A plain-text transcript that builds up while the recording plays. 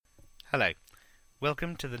Hello.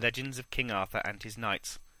 Welcome to the Legends of King Arthur and His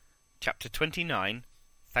Knights. Chapter 29.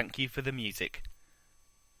 Thank You for the Music.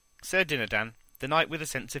 Sir Dinadan, the knight with a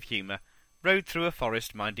sense of humour, rode through a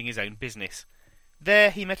forest minding his own business.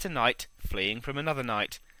 There he met a knight fleeing from another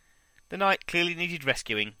knight. The knight clearly needed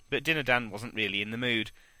rescuing, but Dinadan wasn't really in the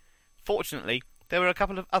mood. Fortunately, there were a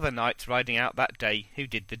couple of other knights riding out that day who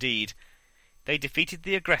did the deed. They defeated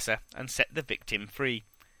the aggressor and set the victim free.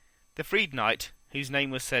 The freed knight, whose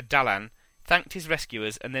name was Sir Dalan, thanked his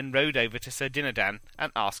rescuers and then rode over to Sir Dinadan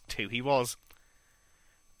and asked who he was.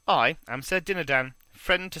 "I am Sir Dinadan,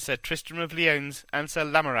 friend to Sir Tristram of Lyones and Sir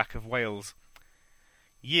Lamorak of Wales."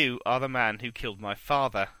 "You are the man who killed my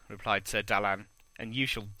father," replied Sir Dalan, "and you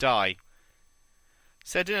shall die."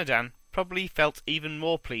 Sir Dinadan probably felt even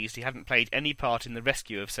more pleased he hadn't played any part in the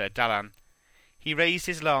rescue of Sir Dalan. He raised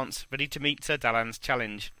his lance, ready to meet Sir Dalan's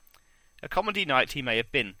challenge. A comedy knight he may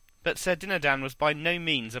have been, but Sir Dinadan was by no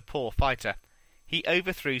means a poor fighter. He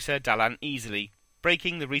overthrew Sir Dalan easily,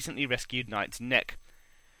 breaking the recently rescued knight's neck.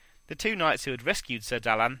 The two knights who had rescued Sir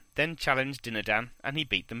Dalan then challenged Dinadan, and he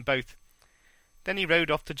beat them both. Then he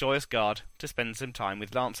rode off to Joyous Gard to spend some time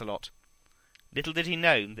with Lancelot. Little did he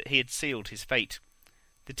know that he had sealed his fate.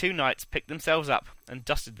 The two knights picked themselves up and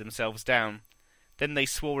dusted themselves down. Then they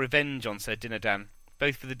swore revenge on Sir Dinadan,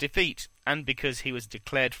 both for the defeat and because he was a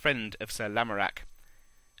declared friend of Sir Lamorak.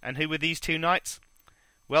 And who were these two knights?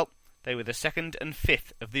 Well, they were the second and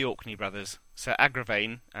fifth of the Orkney brothers, Sir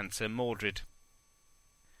Agravaine and Sir Mordred.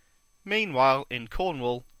 Meanwhile, in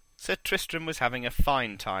Cornwall, Sir Tristram was having a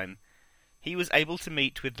fine time. He was able to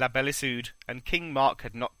meet with La Belle Isoud, and King Mark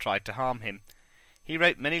had not tried to harm him. He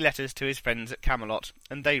wrote many letters to his friends at Camelot,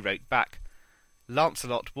 and they wrote back.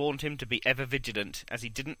 Lancelot warned him to be ever vigilant, as he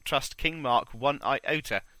didn't trust King Mark one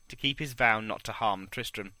iota to keep his vow not to harm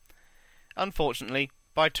Tristram. Unfortunately,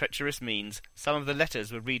 by treacherous means, some of the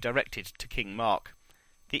letters were redirected to King Mark.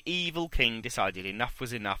 The evil king decided enough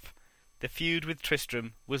was enough. The feud with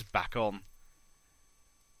Tristram was back on.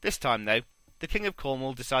 This time, though, the King of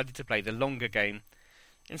Cornwall decided to play the longer game.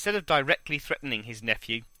 Instead of directly threatening his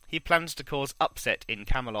nephew, he planned to cause upset in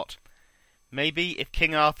Camelot. Maybe if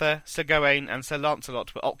King Arthur, Sir Gawain, and Sir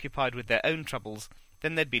Lancelot were occupied with their own troubles,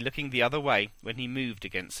 then they'd be looking the other way when he moved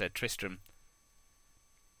against Sir Tristram.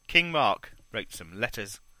 King Mark wrote some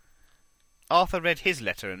letters. Arthur read his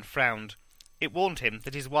letter and frowned. It warned him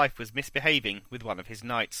that his wife was misbehaving with one of his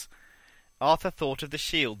knights. Arthur thought of the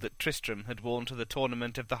shield that Tristram had worn to the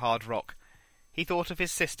tournament of the Hard Rock. He thought of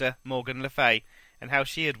his sister, Morgan le Fay, and how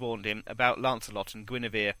she had warned him about Lancelot and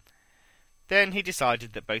Guinevere. Then he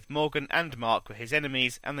decided that both Morgan and Mark were his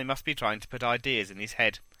enemies, and they must be trying to put ideas in his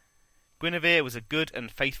head. Guinevere was a good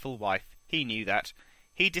and faithful wife. He knew that.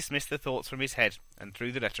 He dismissed the thoughts from his head and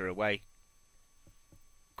threw the letter away.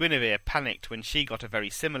 Guinevere panicked when she got a very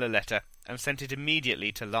similar letter and sent it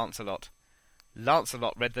immediately to Lancelot.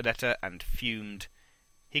 Lancelot read the letter and fumed.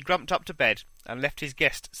 He grumped up to bed and left his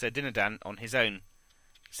guest Sir Dinadan on his own.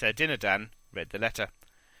 Sir Dinadan read the letter.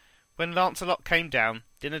 When Lancelot came down,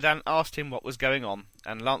 Dinadan asked him what was going on,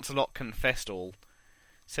 and Lancelot confessed all.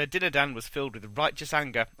 Sir Dinadan was filled with righteous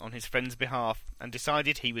anger on his friend's behalf, and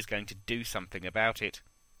decided he was going to do something about it.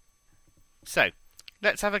 So,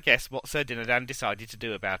 let's have a guess what Sir Dinadan decided to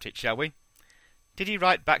do about it, shall we? Did he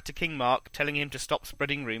write back to King Mark, telling him to stop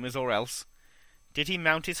spreading rumours, or else? Did he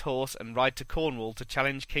mount his horse and ride to Cornwall to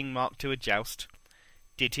challenge King Mark to a joust?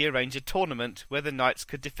 Did he arrange a tournament where the knights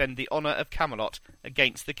could defend the honour of Camelot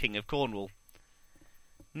against the King of Cornwall?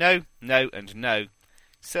 No, no, and no.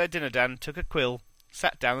 Sir Dinadan took a quill,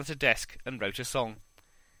 sat down at a desk, and wrote a song.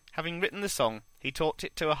 Having written the song, he taught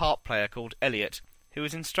it to a harp player called Eliot, who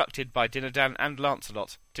was instructed by Dinadan and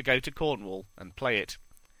Lancelot to go to Cornwall and play it.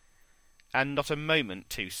 And not a moment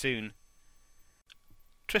too soon.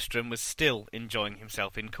 Tristram was still enjoying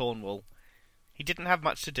himself in Cornwall. He didn't have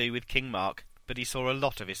much to do with King Mark, but he saw a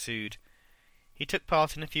lot of Isoud. He took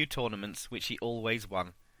part in a few tournaments, which he always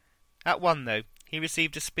won. At one, though, he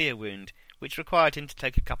received a spear wound, which required him to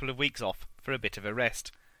take a couple of weeks off for a bit of a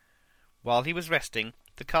rest. While he was resting,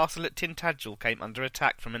 the castle at Tintagel came under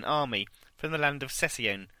attack from an army from the land of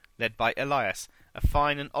Session, led by Elias, a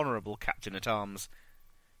fine and honourable captain-at-arms.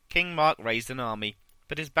 King Mark raised an army,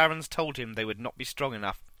 but his barons told him they would not be strong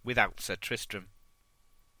enough without Sir Tristram.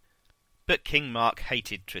 But King Mark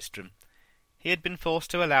hated Tristram. He had been forced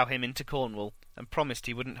to allow him into Cornwall, and promised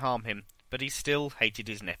he wouldn't harm him, but he still hated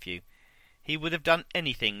his nephew. He would have done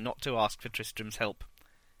anything not to ask for Tristram's help.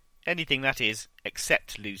 Anything, that is,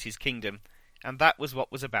 except lose his kingdom, and that was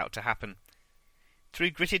what was about to happen.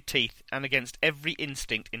 Through gritted teeth, and against every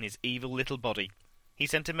instinct in his evil little body, he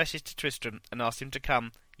sent a message to Tristram and asked him to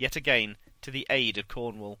come, yet again, to the aid of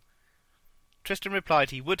Cornwall. Tristan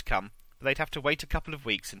replied he would come, but they'd have to wait a couple of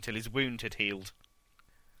weeks until his wound had healed.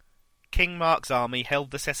 King Mark's army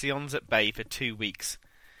held the Sessions at bay for 2 weeks.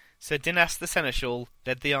 Sir Dinas the Seneschal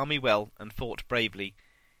led the army well and fought bravely.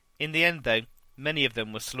 In the end, though, many of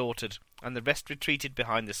them were slaughtered, and the rest retreated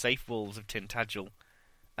behind the safe walls of Tintagel.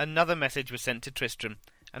 Another message was sent to Tristram,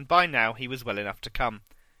 and by now he was well enough to come.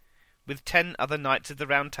 With 10 other knights of the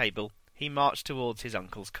Round Table, he marched towards his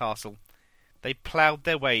uncle's castle. They ploughed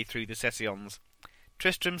their way through the Sessions.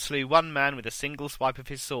 Tristram slew 1 man with a single swipe of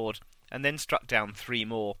his sword, and then struck down 3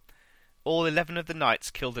 more. All 11 of the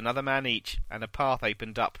knights killed another man each, and a path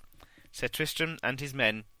opened up. Sir Tristram and his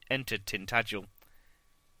men entered Tintagel.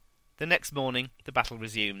 The next morning the battle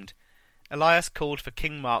resumed. Elias called for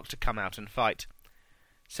King Mark to come out and fight.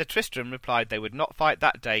 Sir Tristram replied they would not fight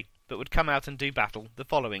that day, but would come out and do battle the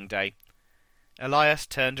following day. Elias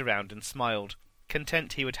turned around and smiled,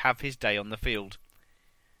 content he would have his day on the field.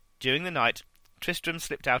 During the night, Tristram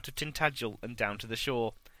slipped out of Tintagel and down to the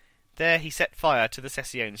shore. There he set fire to the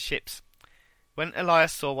Sessions' ships. When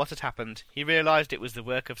Elias saw what had happened, he realized it was the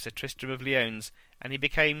work of Sir Tristram of Lyones, and he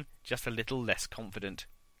became just a little less confident.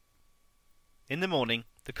 In the morning,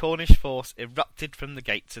 the Cornish force erupted from the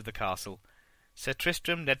gates of the castle. Sir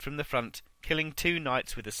Tristram led from the front, killing 2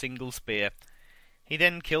 knights with a single spear. He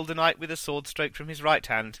then killed a knight with a sword stroke from his right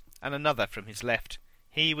hand, and another from his left.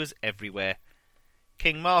 He was everywhere.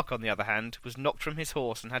 King Mark, on the other hand, was knocked from his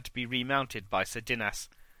horse and had to be remounted by Sir Dinas.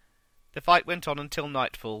 The fight went on until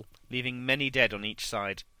nightfall, leaving many dead on each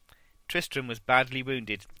side. Tristram was badly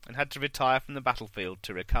wounded, and had to retire from the battlefield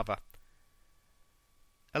to recover.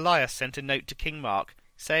 Elias sent a note to King Mark,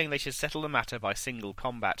 saying they should settle the matter by single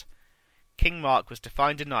combat. King Mark was to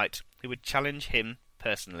find a knight who would challenge him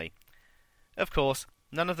personally. Of course,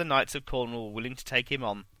 none of the knights of Cornwall were willing to take him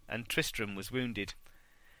on, and Tristram was wounded.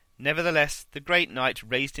 Nevertheless, the great knight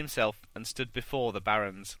raised himself and stood before the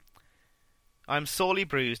barons. I am sorely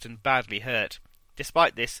bruised and badly hurt.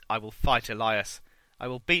 Despite this, I will fight Elias. I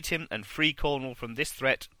will beat him and free Cornwall from this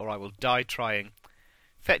threat, or I will die trying.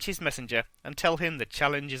 Fetch his messenger, and tell him the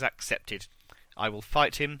challenge is accepted. I will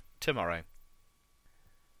fight him tomorrow.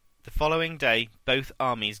 The following day both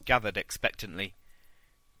armies gathered expectantly.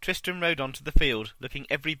 Tristram rode on to the field, looking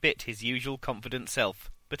every bit his usual confident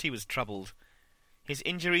self, but he was troubled. His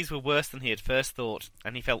injuries were worse than he had first thought,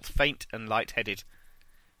 and he felt faint and light-headed.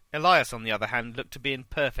 Elias, on the other hand, looked to be in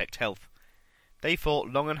perfect health. They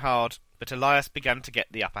fought long and hard, but Elias began to get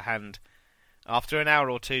the upper hand. After an hour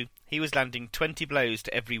or two, he was landing 20 blows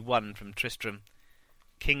to every 1 from Tristram.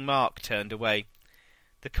 King Mark turned away.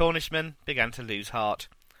 The Cornishmen began to lose heart.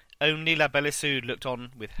 Only La Belle Isoude looked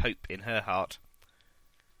on with hope in her heart.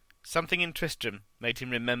 Something in Tristram made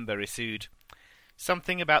him remember Isoude.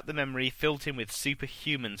 Something about the memory filled him with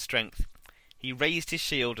superhuman strength. He raised his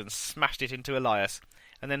shield and smashed it into Elias,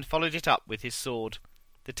 and then followed it up with his sword.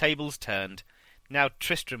 The tables turned. Now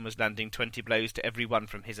Tristram was landing 20 blows to every 1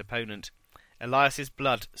 from his opponent. Elias's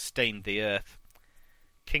blood stained the earth.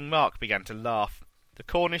 King Mark began to laugh. The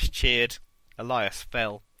Cornish cheered. Elias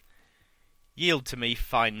fell. "Yield to me,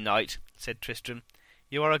 fine knight," said Tristram.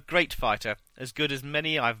 "You are a great fighter, as good as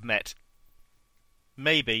many I've met.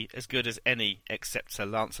 Maybe as good as any except Sir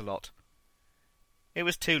Lancelot." It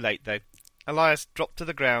was too late, though. Elias dropped to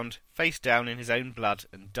the ground, face down in his own blood,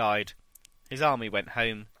 and died. His army went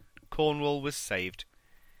home. Cornwall was saved.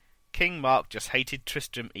 King Mark just hated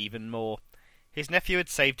Tristram even more. His nephew had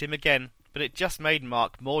saved him again, but it just made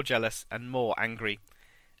Mark more jealous and more angry.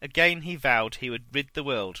 Again he vowed he would rid the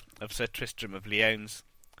world of Sir Tristram of Lyones.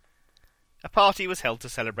 A party was held to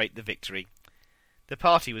celebrate the victory. The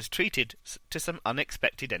party was treated to some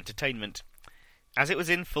unexpected entertainment. As it was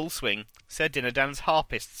in full swing, Sir Dinadan's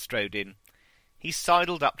harpist strode in. He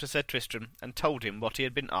sidled up to Sir Tristram and told him what he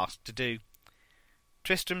had been asked to do.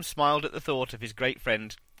 Tristram smiled at the thought of his great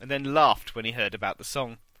friend, and then laughed when he heard about the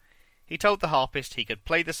song. He told the harpist he could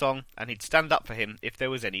play the song, and he'd stand up for him if there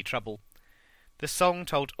was any trouble. The song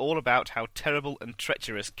told all about how terrible and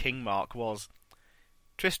treacherous King Mark was.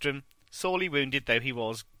 Tristram, sorely wounded though he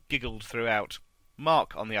was, giggled throughout.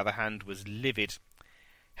 Mark, on the other hand, was livid.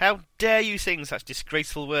 "How dare you sing such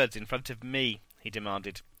disgraceful words in front of me?" he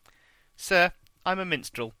demanded. "Sir, I'm a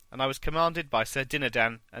minstrel, and I was commanded by Sir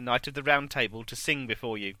Dinadan, a knight of the Round Table, to sing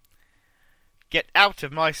before you." "Get out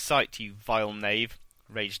of my sight, you vile knave,"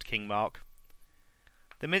 raged King Mark.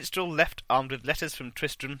 The minstrel left armed with letters from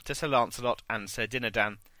Tristram to Sir Lancelot and Sir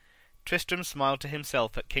Dinadan. Tristram smiled to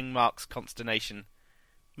himself at King Mark's consternation.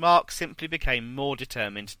 Mark simply became more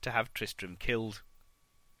determined to have Tristram killed.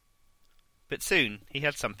 But soon he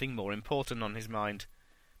had something more important on his mind.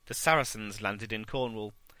 The Saracens landed in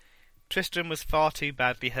Cornwall. Tristram was far too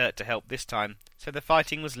badly hurt to help this time, so the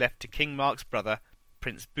fighting was left to King Mark's brother,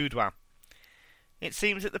 Prince Baudouin. It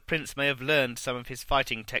seems that the prince may have learned some of his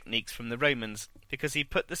fighting techniques from the Romans, because he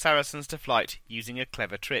put the Saracens to flight using a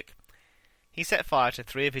clever trick. He set fire to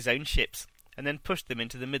 3 of his own ships, and then pushed them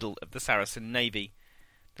into the middle of the Saracen navy.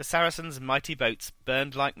 The Saracens' mighty boats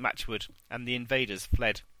burned like matchwood, and the invaders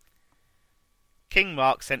fled. King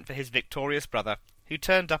Mark sent for his victorious brother, who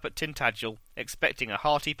turned up at Tintagel, expecting a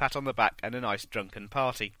hearty pat on the back and a nice drunken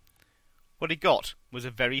party. What he got was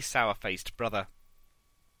a very sour-faced brother.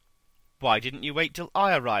 "Why didn't you wait till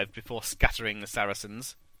I arrived before scattering the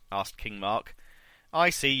Saracens?" asked King Mark.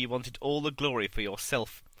 "I see you wanted all the glory for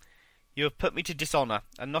yourself. You have put me to dishonour,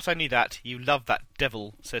 and not only that, you love that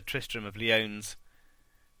devil, Sir Tristram of Lyones."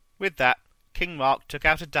 With that, King Mark took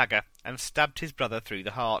out a dagger and stabbed his brother through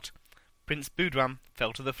the heart. Prince Baudouin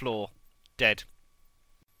fell to the floor, dead.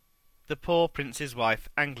 The poor prince's wife,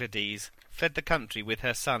 Anglades, fled the country with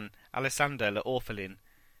her son, Alisander le Orphelin.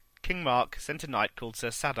 King Mark sent a knight called Sir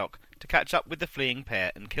Sadok to catch up with the fleeing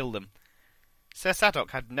pair and kill them. Sir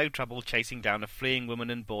Sadok had no trouble chasing down a fleeing woman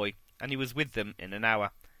and boy, and he was with them in an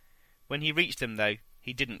hour. When he reached them, though,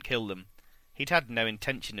 he didn't kill them. He'd had no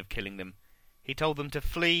intention of killing them. He told them to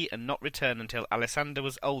flee and not return until Alisander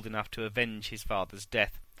was old enough to avenge his father's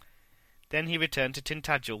death. Then he returned to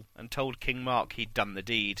Tintagel and told King Mark he'd done the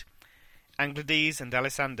deed. Anglades and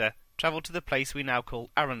Alisander travelled to the place we now call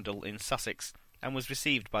Arundel in Sussex, and was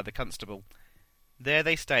received by the constable. There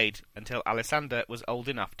they stayed until Alisander was old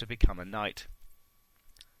enough to become a knight.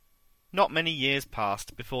 Not many years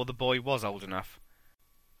passed before the boy was old enough.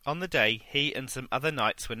 On the day he and some other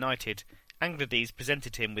knights were knighted, Anglades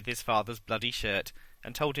presented him with his father's bloody shirt,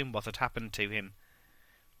 and told him what had happened to him.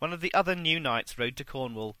 One of the other new knights rode to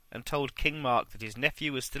Cornwall, and told King Mark that his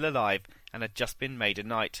nephew was still alive, and had just been made a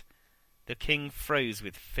knight. The king froze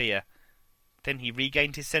with fear. Then he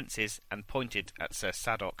regained his senses, and pointed at Sir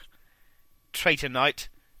Sadok. "Traitor knight!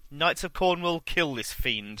 Knights of Cornwall, kill this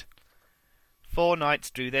fiend!" 4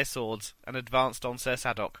 knights drew their swords, and advanced on Sir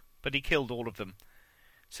Sadok, but he killed all of them.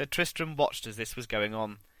 Sir Tristram watched as this was going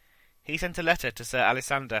on. He sent a letter to Sir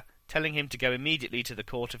Alisander, telling him to go immediately to the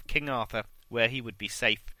court of King Arthur, where he would be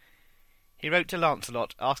safe. He wrote to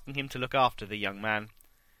Lancelot, asking him to look after the young man.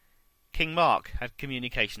 King Mark had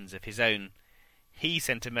communications of his own. He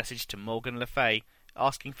sent a message to Morgan le Fay,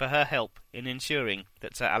 asking for her help in ensuring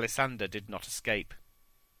that Sir Alisander did not escape.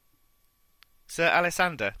 Sir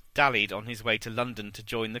Alisander dallied on his way to London to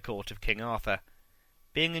join the court of King Arthur.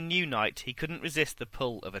 Being a new knight, he couldn't resist the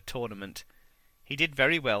pull of a tournament. He did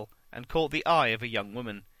very well, and caught the eye of a young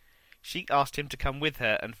woman. She asked him to come with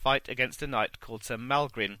her and fight against a knight called Sir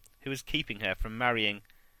Malgrin, who was keeping her from marrying.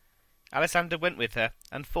 Alisander went with her,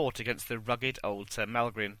 and fought against the rugged old Sir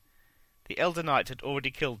Malgrin. The elder knight had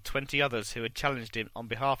already killed 20 others who had challenged him on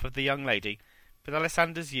behalf of the young lady, but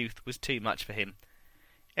Alisander's youth was too much for him.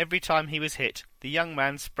 Every time he was hit, the young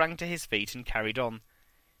man sprang to his feet and carried on.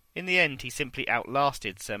 In the end he simply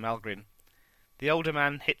outlasted Sir Malgrin. The older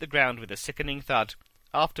man hit the ground with a sickening thud,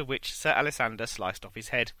 after which Sir Alisander sliced off his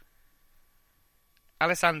head.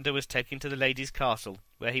 Alisander was taken to the lady's castle,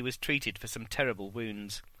 where he was treated for some terrible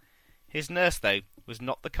wounds. His nurse, though, was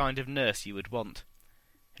not the kind of nurse you would want.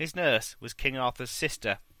 His nurse was King Arthur's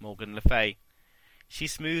sister, Morgan le Fay. She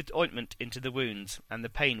smoothed ointment into the wounds, and the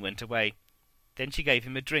pain went away. Then she gave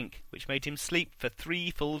him a drink, which made him sleep for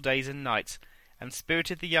 3 full days and nights, and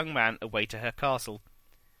spirited the young man away to her castle.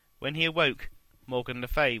 When he awoke, Morgan le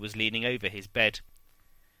Fay was leaning over his bed.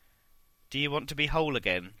 "Do you want to be whole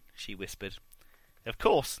again?" she whispered. "Of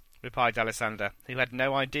course," replied Alisander, who had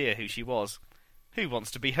no idea who she was. "Who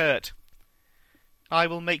wants to be hurt?" "I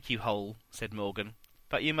will make you whole," said Morgan,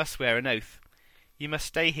 "but you must swear an oath. You must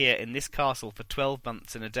stay here in this castle for 12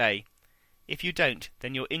 months and a day. If you don't,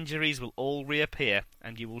 then your injuries will all reappear,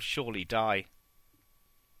 and you will surely die."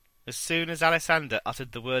 As soon as Alisander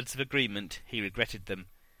uttered the words of agreement, he regretted them.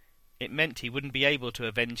 It meant he wouldn't be able to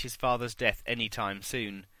avenge his father's death any time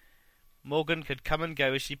soon. Morgan could come and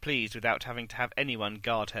go as she pleased without having to have anyone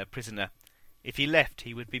guard her prisoner. If he left,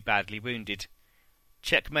 he would be badly wounded.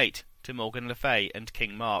 Checkmate to Morgan le Fay and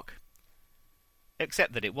King Mark.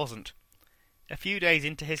 Except that it wasn't. A few days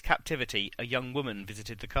into his captivity, a young woman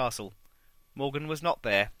visited the castle. Morgan was not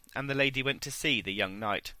there, and the lady went to see the young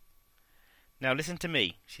knight. "Now listen to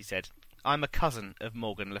me," she said. "I'm a cousin of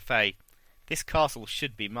Morgan le Fay. This castle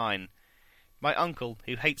should be mine. My uncle,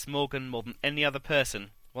 who hates Morgan more than any other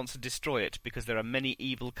person, wants to destroy it because there are many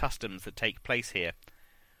evil customs that take place here.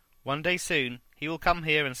 One day soon he will come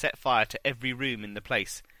here and set fire to every room in the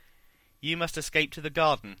place. You must escape to the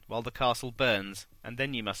garden while the castle burns, and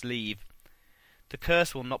then you must leave. The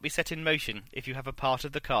curse will not be set in motion if you have a part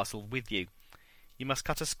of the castle with you. You must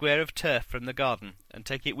cut a square of turf from the garden and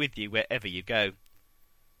take it with you wherever you go."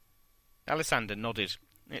 Alessander nodded.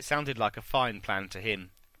 It sounded like a fine plan to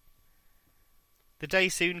him. The day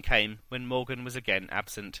soon came when Morgan was again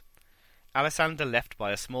absent. Alessander left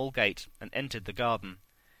by a small gate and entered the garden.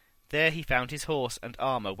 There he found his horse and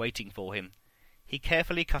armour waiting for him. He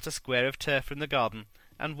carefully cut a square of turf from the garden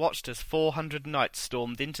and watched as 400 knights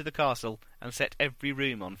stormed into the castle and set every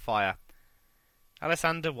room on fire.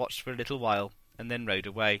 Alessander watched for a little while and then rode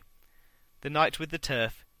away. The knight with the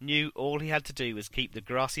turf knew all he had to do was keep the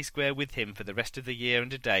grassy square with him for the rest of the year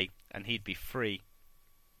and a day, and he'd be free.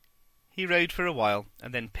 He rode for a while,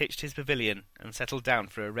 and then pitched his pavilion and settled down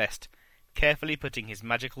for a rest, carefully putting his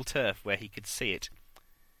magical turf where he could see it.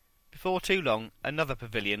 Before too long, another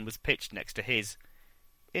pavilion was pitched next to his.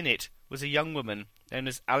 In it was a young woman known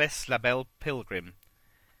as Alice la Belle Pilgrim.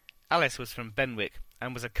 Alice was from Benwick,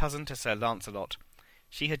 and was a cousin to Sir Lancelot.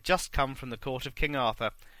 She had just come from the court of King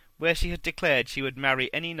Arthur, where she had declared she would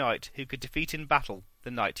marry any knight who could defeat in battle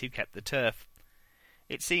the knight who kept the turf.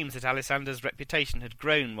 It seems that Alessander's reputation had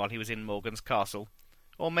grown while he was in Morgan's castle,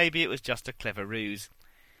 or maybe it was just a clever ruse.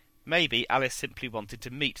 Maybe Alice simply wanted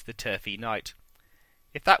to meet the turfy knight.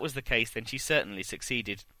 If that was the case, then she certainly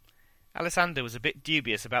succeeded. Alessander was a bit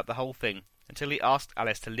dubious about the whole thing, until he asked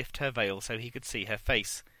Alice to lift her veil so he could see her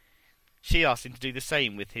face. She asked him to do the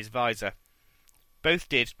same with his visor. Both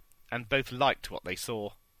did, and both liked what they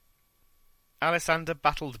saw. Alessander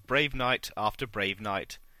battled brave knight after brave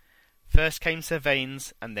knight. First came Sir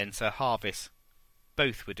Vaines, and then Sir Harvis.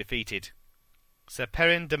 Both were defeated. Sir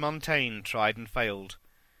Perrin de Montaigne tried and failed.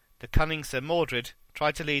 The cunning Sir Mordred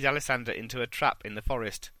tried to lead Alessander into a trap in the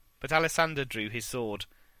forest, but Alessander drew his sword.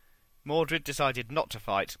 Mordred decided not to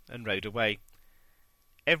fight, and rode away.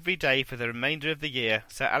 Every day for the remainder of the year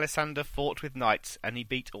Sir Alessander fought with knights, and he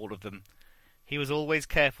beat all of them. He was always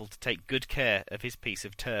careful to take good care of his piece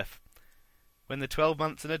of turf. When the 12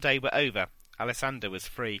 months and a day were over, Alessander was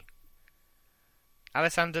free.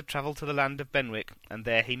 Alessander travelled to the land of Benwick, and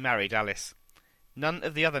there he married Alice. None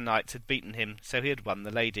of the other knights had beaten him, so he had won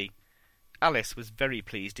the lady. Alice was very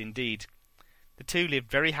pleased indeed. The two lived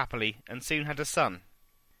very happily, and soon had a son.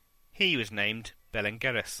 He was named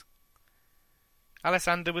Belengerus.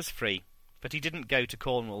 Alessander was free, but he didn't go to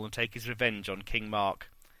Cornwall and take his revenge on King Mark.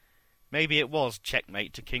 Maybe it was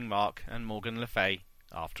checkmate to King Mark and Morgan le Fay,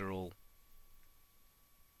 after all.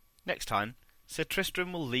 Next time, Sir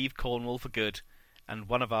Tristram will leave Cornwall for good, and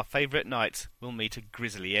one of our favourite knights will meet a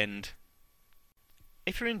grisly end.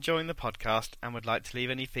 If you're enjoying the podcast and would like to leave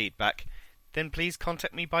any feedback, then please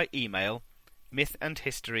contact me by email,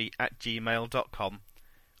 mythandhistory@gmail.com,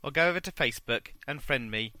 or go over to Facebook and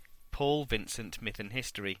friend me, Paul Vincent Myth and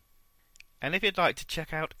History. And if you'd like to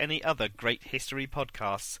check out any other great history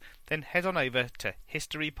podcasts, then head on over to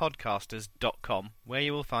historypodcasters.com, where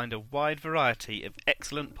you will find a wide variety of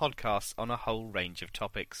excellent podcasts on a whole range of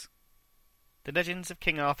topics. The Legends of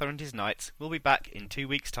King Arthur and his Knights will be back in 2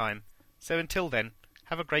 weeks' time, so until then,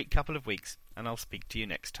 have a great couple of weeks, and I'll speak to you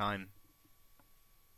next time.